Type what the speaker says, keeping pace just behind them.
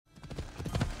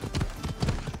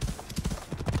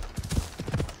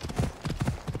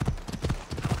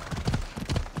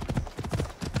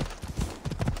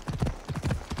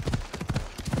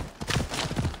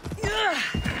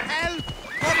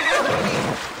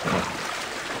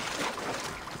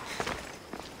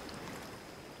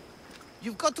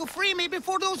got to free me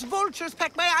before those vultures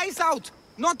peck my eyes out.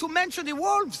 Not to mention the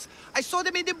wolves. I saw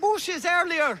them in the bushes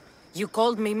earlier. You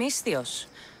called me Misthios.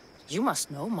 You must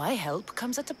know my help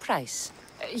comes at a price.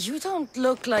 You don't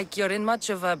look like you're in much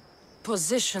of a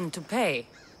position to pay.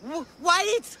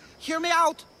 Wait! Hear me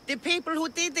out. The people who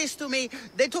did this to me,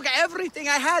 they took everything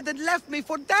I had and left me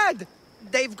for dead.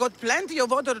 They've got plenty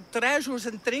of other treasures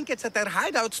and trinkets at their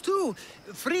hideouts too.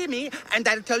 Free me, and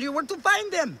I'll tell you where to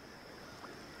find them.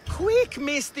 Quick,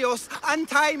 Misthios,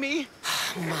 untie me.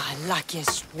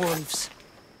 Malakis wolves.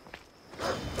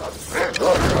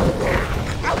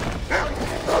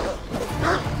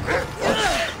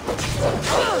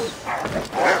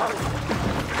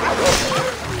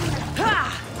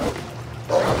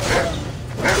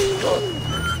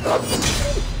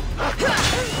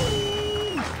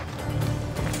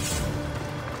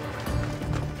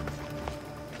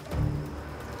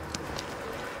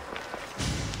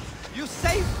 You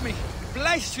saved me.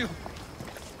 Bless you.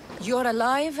 You're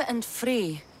alive and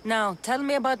free. Now, tell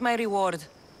me about my reward.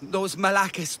 Those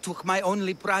Malakis took my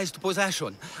only prized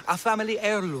possession, a family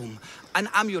heirloom, an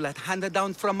amulet handed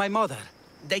down from my mother.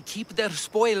 They keep their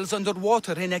spoils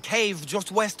underwater in a cave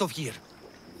just west of here.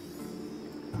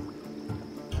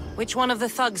 Which one of the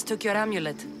thugs took your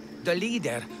amulet? The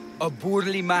leader, a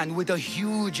burly man with a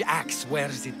huge axe,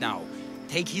 wears it now.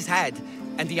 Take his head,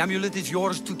 and the amulet is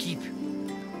yours to keep.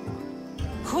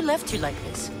 Who left you like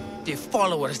this? The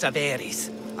followers of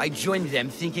Ares. I joined them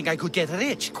thinking I could get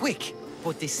rich, quick.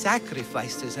 But the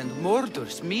sacrifices and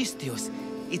murders, Misthios,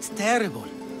 it's terrible.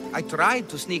 I tried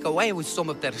to sneak away with some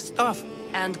of their stuff.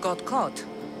 And got caught.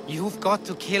 You've got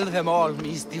to kill them all,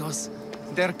 Misthios.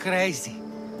 They're crazy.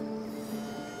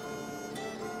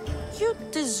 You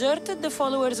deserted the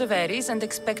followers of Ares and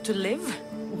expect to live?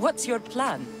 What's your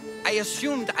plan? I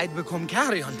assumed I'd become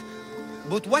carrion.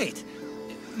 But wait,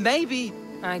 maybe...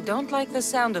 I don't like the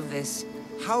sound of this.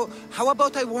 How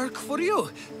about I work for you?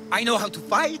 I know how to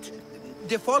fight.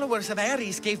 The followers of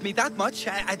Ares gave me that much,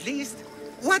 at least.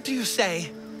 What do you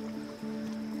say?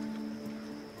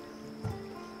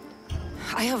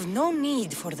 I have no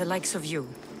need for the likes of you.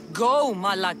 Go,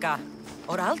 Malaka!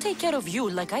 Or I'll take care of you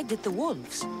like I did the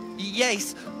wolves.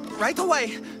 Yes, right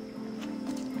away.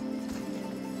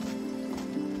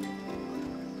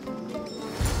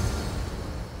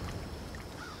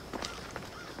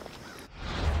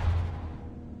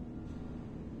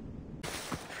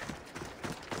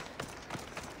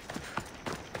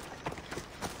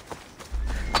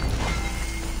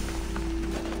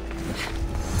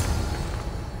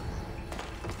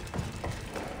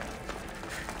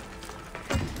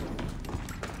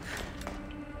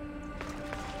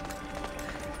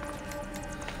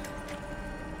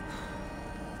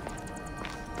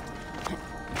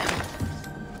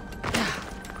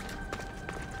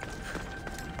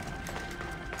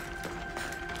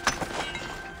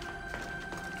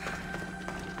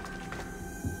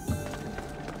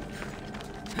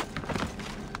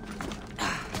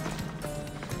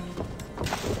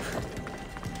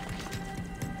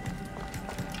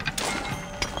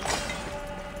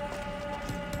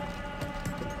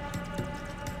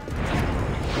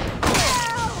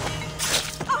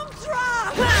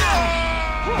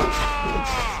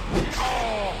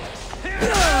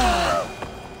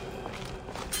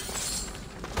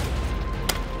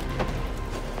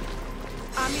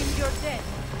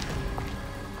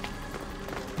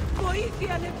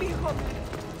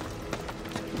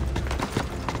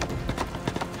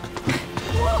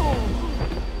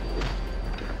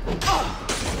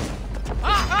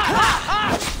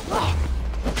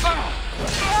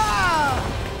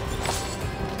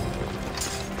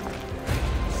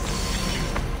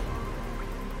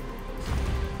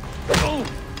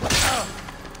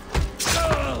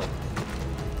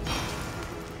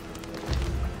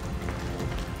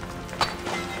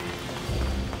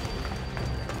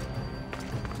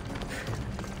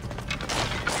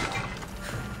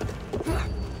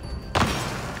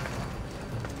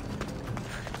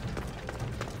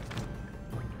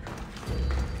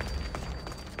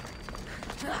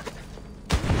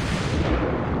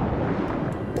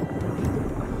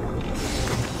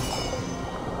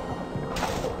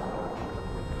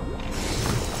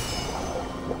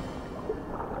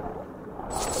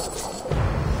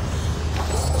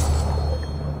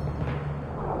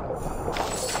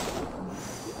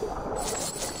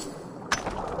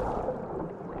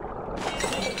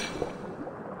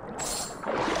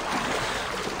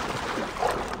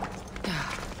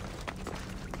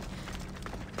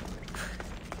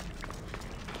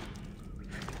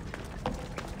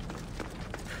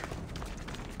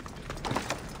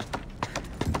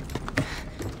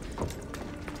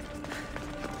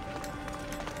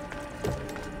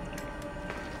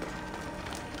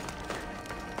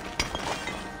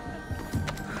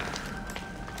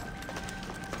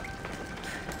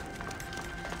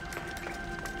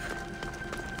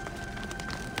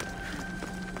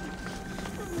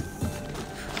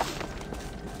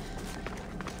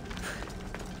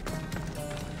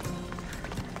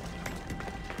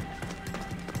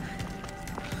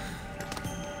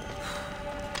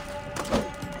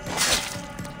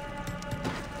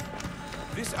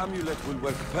 This amulet will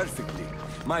work perfectly.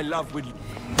 My love will...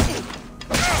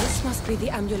 This must be the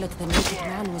amulet the naked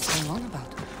man was going on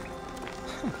about.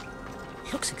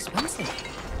 Looks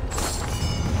expensive.